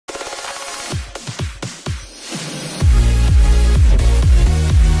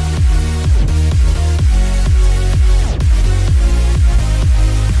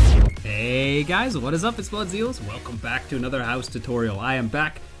guys, what is up? It's Zelos. Welcome back to another house tutorial. I am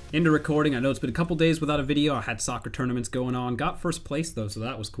back into recording. I know it's been a couple days without a video. I had soccer tournaments going on. Got first place though, so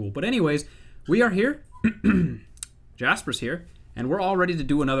that was cool. But anyways, we are here. Jasper's here, and we're all ready to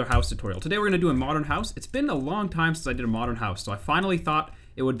do another house tutorial. Today we're going to do a modern house. It's been a long time since I did a modern house, so I finally thought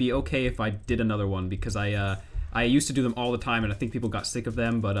it would be okay if I did another one because I used to do them all the time, and I think people got sick of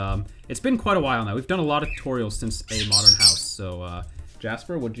them, but it's been quite a while now. We've done a lot of tutorials since a modern house, so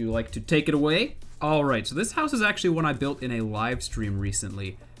Jasper, would you like to take it away? Alright, so this house is actually one I built in a live stream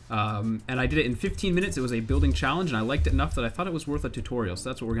recently, and I did it in 15 minutes. It was a building challenge, and I liked it enough that I thought it was worth a tutorial, so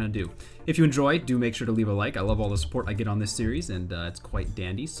that's what we're going to do. If you enjoy, do make sure to leave a like. I love all the support I get on this series, and it's quite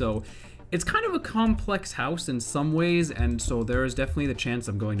dandy. So it's kind of a complex house in some ways, and so there is definitely the chance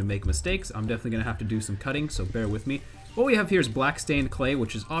I'm going to make mistakes. I'm definitely going to have to do some cutting, so bear with me. What we have here is black stained clay,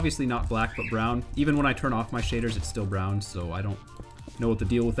 which is obviously not black, but brown. Even when I turn off my shaders, it's still brown, so I don't know what the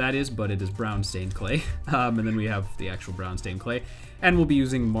deal with that is, but it is brown stained clay. And then we have the actual brown stained clay, and we'll be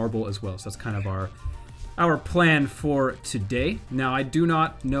using marble as well, so that's kind of our plan for today. Now, I do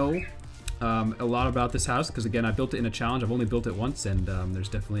not know a lot about this house because, again, I built it in a challenge. I've only built it once, and there's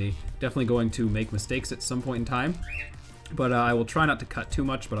definitely going to make mistakes at some point in time, but I will try not to cut too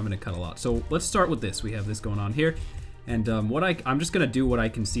much, but I'm going to cut a lot. So let's start with this. We have this going on here, and I'm just going to do what I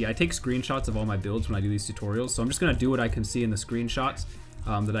can see. I take screenshots of all my builds when I do these tutorials, so I'm just going to do what I can see in the screenshots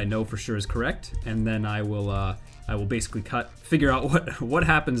that I know for sure is correct, and then I will basically figure out what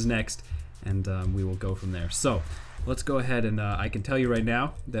happens next, and we will go from there. So let's go ahead, and I can tell you right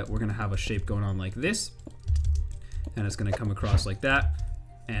now that we're going to have a shape going on like this, and it's going to come across like that,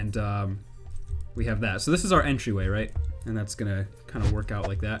 and we have that. So this is our entryway, right? And that's going to kind of work out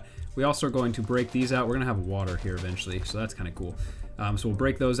like that. We also are going to break these out. We're going to have water here eventually, so that's kind of cool. So we'll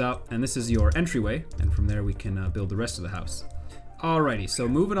break those out, and this is your entryway, and from there we can build the rest of the house. Alrighty, so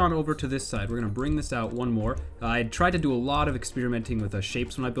moving on over to this side, we're going to bring this out one more. I tried to do a lot of experimenting with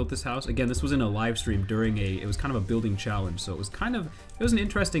shapes when I built this house. Again, this was in a live stream during it was kind of a building challenge, so it was an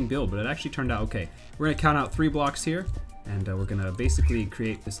interesting build, but it actually turned out okay. We're going to count out 3 blocks here, and we're going to basically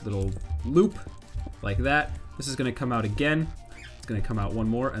create this little loop like that. This is going to come out again. It's going to come out one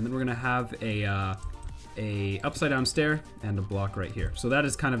more, and then we're going to have a upside down stair and a block right here. So that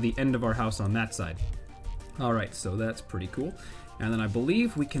is kind of the end of our house on that side. Alright, so that's pretty cool. And then I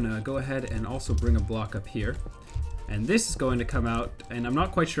believe we can go ahead and also bring a block up here. And this is going to come out, and I'm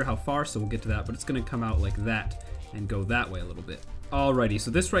not quite sure how far, so we'll get to that, but it's going to come out like that and go that way a little bit. Alrighty,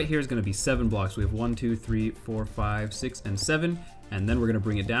 so this right here is going to be 7 blocks. We have 1, 2, 3, 4, 5, 6, and 7. And then we're going to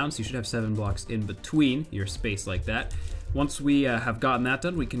bring it down, so you should have 7 blocks in between your space like that. Once we have gotten that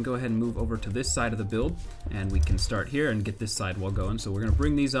done, we can go ahead and move over to this side of the build, and we can start here and get this side wall going. So we're going to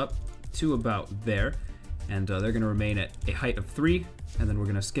bring these up to about there, and they're going to remain at a height of 3, and then we're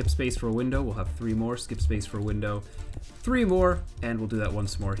going to skip space for a window. We'll have 3 more, skip space for a window, 3 more, and we'll do that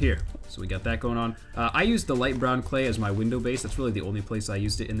once more here. So we got that going on. I used the light brown clay as my window base. That's really the only place I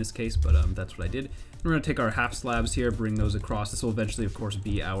used it in this case, but that's what I did. We're going to take our half slabs here, bring those across. This will eventually, of course,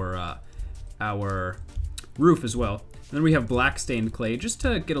 be our roof as well. And then we have black stained clay, just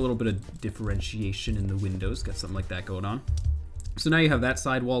to get a little bit of differentiation in the windows. Got something like that going on. So now you have that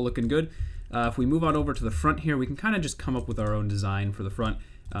side wall looking good. If we move on over to the front here, we can kind of just come up with our own design for the front,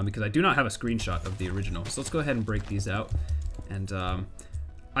 because I do not have a screenshot of the original. So let's go ahead and break these out. And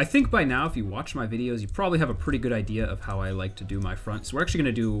I think by now, if you watch my videos, you probably have a pretty good idea of how I like to do my front. So we're actually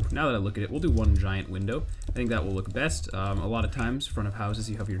going to do, now that I look at it, we'll do one giant window. I think that will look best. A lot of times, front of houses,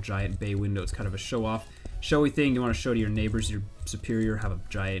 you have your giant bay window. It's kind of a show-off, showy thing. You want to show to your neighbors, your superior, have a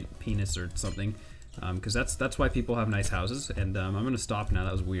giant penis or something. Because that's why people have nice houses. And I'm going to stop now.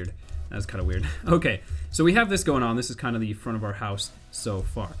 That was weird. That was kind of weird. Okay, so we have this going on. This is kind of the front of our house so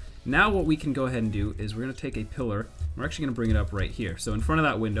far. Now what we can go ahead and do is we're going to take a pillar. We're actually going to bring it up right here. So in front of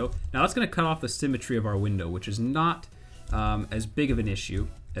that window. Now that's going to cut off the symmetry of our window, which is not as big of an issue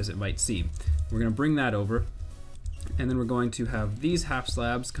as it might seem. We're going to bring that over. And then we're going to have these half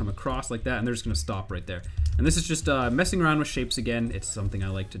slabs come across like that, and they're just going to stop right there. And this is just messing around with shapes again. It's something I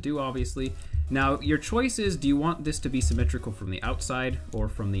like to do, obviously. Now, your choice is, do you want this to be symmetrical from the outside or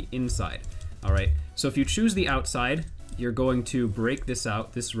from the inside? All right, so if you choose the outside, you're going to break this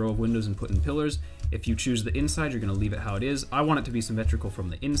out, this row of windows, and put in pillars. If you choose the inside, you're going to leave it how it is. I want it to be symmetrical from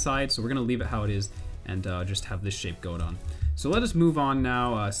the inside, so we're going to leave it how it is and just have this shape going on. So let us move on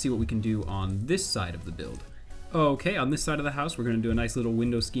now, see what we can do on this side of the build. Okay, on this side of the house, we're going to do a nice little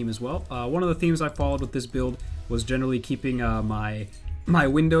window scheme as well. One of the themes I followed with this build was generally keeping my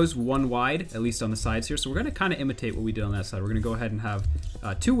windows one wide, at least on the sides here. So we're going to kind of imitate what we did on that side. We're going to go ahead and have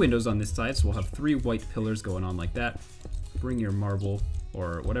 2 windows on this side, so we'll have 3 white pillars going on like that. Bring your marble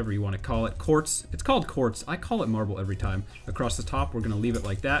or whatever you want to call it. Quartz. It's called quartz. I call it marble every time. Across the top, we're going to leave it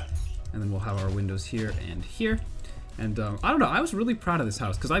like that. And then we'll have our windows here and here. And I don't know, I was really proud of this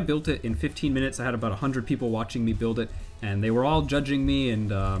house because I built it in 15 minutes. I had about 100 people watching me build it, and they were all judging me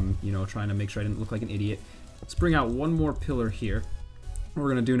and, you know, trying to make sure I didn't look like an idiot. Let's bring out one more pillar here. What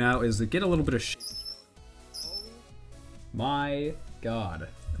we're going to do now is get a little bit of My God.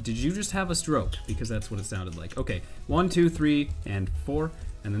 Did you just have a stroke? Because that's what it sounded like. Okay, 1, 2, 3, and 4.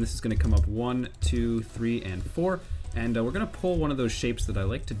 And then this is going to come up 1, 2, 3, and 4. And we're going to pull one of those shapes that I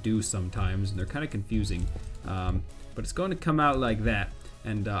like to do sometimes, and they're kind of confusing. But it's going to come out like that.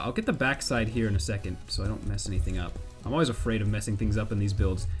 And I'll get the back side here in a second so I don't mess anything up. I'm always afraid of messing things up in these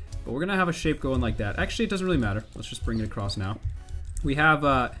builds. But we're going to have a shape going like that. Actually, it doesn't really matter. Let's just bring it across now. We have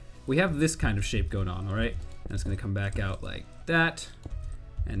this kind of shape going on, all right? And it's going to come back out like that.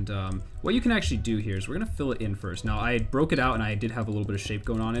 And what you can actually do here is we're going to fill it in first. Now, I broke it out and I did have a little bit of shape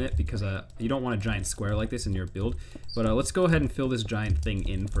going on in it because you don't want a giant square like this in your build. But let's go ahead and fill this giant thing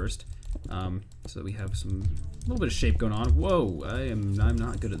in first. So that we have a little bit of shape going on. Whoa, I'm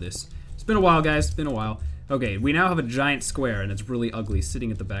not good at this. It's been a while, guys. It's been a while. Okay, we now have a giant square and it's really ugly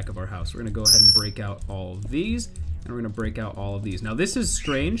sitting at the back of our house. We're going to go ahead and break out all of these, and we're going to break out all of these. Now, this is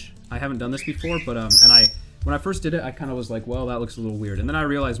strange. I haven't done this before, but when I first did it, I kind of was like, well, that looks a little weird. And then I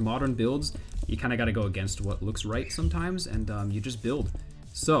realized modern builds, you kind of got to go against what looks right sometimes, and you just build.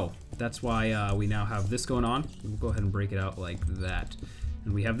 So that's why we now have this going on. We'll go ahead and break it out like that.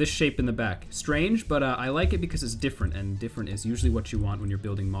 And we have this shape in the back. Strange, but I like it because it's different, and different is usually what you want when you're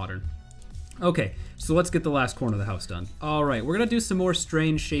building modern. Okay, so let's get the last corner of the house done. All right, we're gonna do some more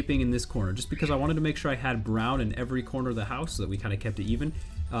strange shaping in this corner, just because I wanted to make sure I had brown in every corner of the house so that we kind of kept it even.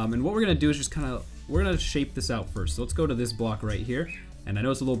 And what we're gonna do is just we're gonna shape this out first. So let's go to this block right here. And I know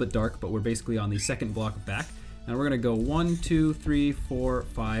it's a little bit dark, but we're basically on the second block back. And we're gonna go 1, 2, 3, 4,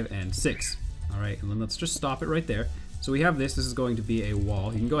 5, and 6. All right, and then let's just stop it right there. So we have this is going to be a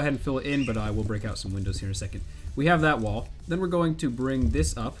wall. You can go ahead and fill it in, but I will break out some windows here in a second. We have that wall. Then we're going to bring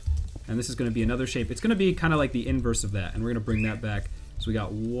this up, and this is going to be another shape. It's going to be kind of like the inverse of that, and we're going to bring that back. So we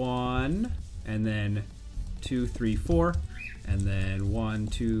got 1, and then 2, 3, 4, and then 1,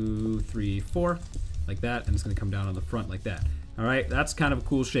 2, 3, 4, like that, and it's going to come down on the front like that. All right, that's kind of a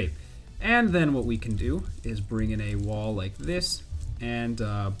cool shape. And then what we can do is bring in a wall like this, and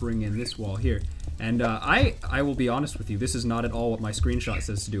bring in this wall here. And I will be honest with you, this is not at all what my screenshot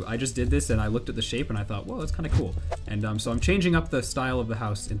says to do. I just did this and I looked at the shape and I thought, whoa, that's kind of cool. And so I'm changing up the style of the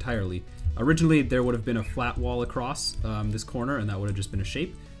house entirely. Originally, there would have been a flat wall across this corner, and that would have just been a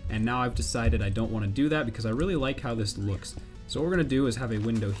shape. And now I've decided I don't want to do that because I really like how this looks. So what we're going to do is have a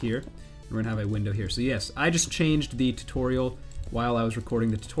window here, and we're going to have a window here. So yes, I just changed the tutorial while I was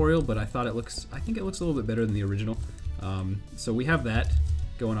recording the tutorial, but I think it looks a little bit better than the original. So we have that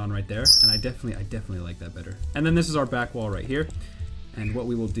going on right there, and I definitely like that better. And then this is our back wall right here, and what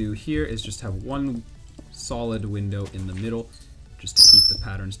we will do here is just have one solid window in the middle just to keep the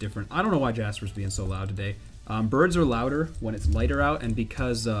patterns different. I don't know why Jasper's being so loud today. Birds are louder when it's lighter out, and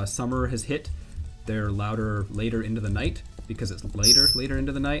because summer has hit, they're louder later into the night because it's later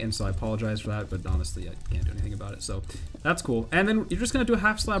into the night, and so I apologize for that, but honestly I can't do anything about it. So that's cool. And then you're just gonna do a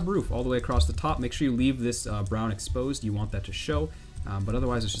half slab roof all the way across the top. Make sure you leave this brown exposed. You want that to show. But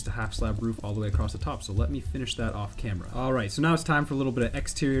otherwise it's just a half slab roof all the way across the top. So let me finish that off camera. All right, so now it's time for a little bit of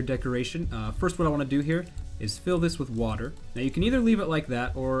exterior decoration. First, what I want to do here is fill this with water. Now you can either leave it like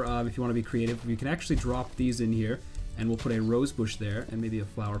that, or if you want to be creative, you can actually drop these in here, and we'll put a rose bush there and maybe a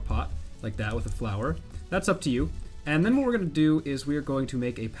flower pot like that with a flower. That's up to you. And then what we're going to do is we are going to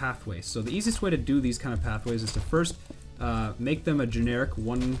make a pathway. So the easiest way to do these kind of pathways is to first make them a generic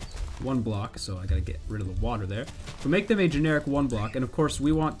one block. So I gotta get rid of the water there. So make them a generic 1 block, and of course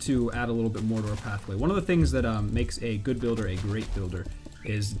we want to add a little bit more to our pathway. One of the things that makes a good builder a great builder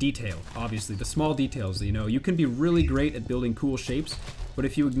is detail. Obviously, the small details. You know, you can be really great at building cool shapes, but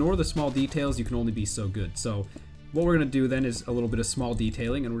if you ignore the small details, you can only be so good. So what we're gonna do then is a little bit of small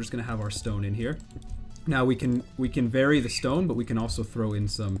detailing, and we're just gonna have our stone in here. Now we can vary the stone, but we can also throw in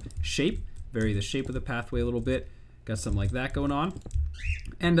some shape, vary the shape of the pathway a little bit. Got something like that going on.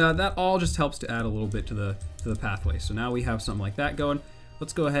 And that all just helps to add a little bit to the pathway. So now we have something like that going.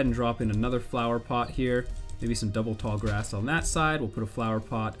 Let's go ahead and drop in another flower pot here. Maybe some double tall grass on that side. We'll put a flower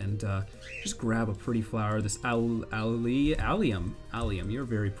pot and just grab a pretty flower. This allium. You're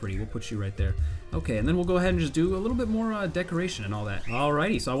very pretty. We'll put you right there. Okay, and then we'll go ahead and just do a little bit more decoration and all that.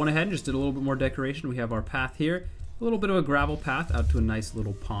 Alrighty, so I went ahead and just did a little bit more decoration. We have our path here. A little bit of a gravel path out to a nice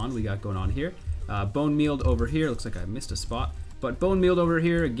little pond we got going on here. Bone mealed over here. Looks like I missed a spot. But bone meal over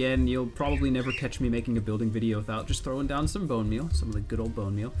here, again, you'll probably never catch me making a building video without just throwing down some bone meal, some of the good old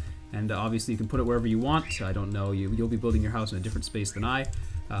bone meal. And obviously you can put it wherever you want. I don't know, you'll be building your house in a different space than I.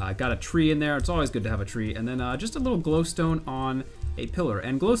 I got a tree in there, it's always good to have a tree. And then just a little glowstone on a pillar.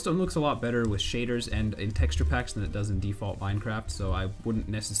 And glowstone looks a lot better with shaders and in texture packs than it does in default Minecraft, so I wouldn't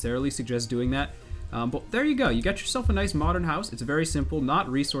necessarily suggest doing that. But there you go, you got yourself a nice modern house. It's very simple, not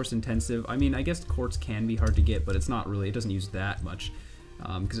resource intensive. I mean, I guess quartz can be hard to get, but it's not really, it doesn't use that much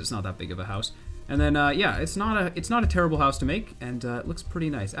because it's not that big of a house. And then, yeah, it's not a terrible house to make, and it looks pretty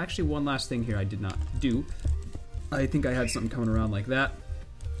nice. Actually, one last thing here I did not do. I think I had something coming around like that.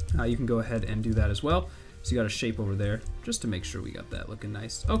 You can go ahead and do that as well. So you got a shape over there, just to make sure we got that looking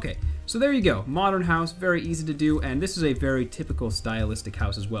nice. Okay, so there you go. Modern house, very easy to do, and this is a very typical stylistic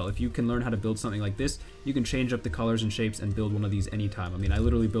house as well. If you can learn how to build something like this, you can change up the colors and shapes and build one of these anytime. I mean, I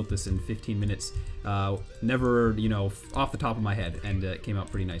literally built this in 15 minutes, never, you know, off the top of my head, and it came out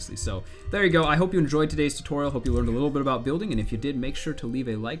pretty nicely. So there you go. I hope you enjoyed today's tutorial. Hope you learned a little bit about building, and if you did, make sure to leave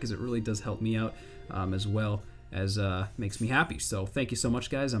a like, as it really does help me out as well. As makes me happy. So thank you so much,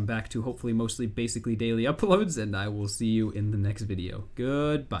 guys. I'm back to hopefully mostly basically daily uploads, and I will see you in the next video.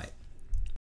 Goodbye.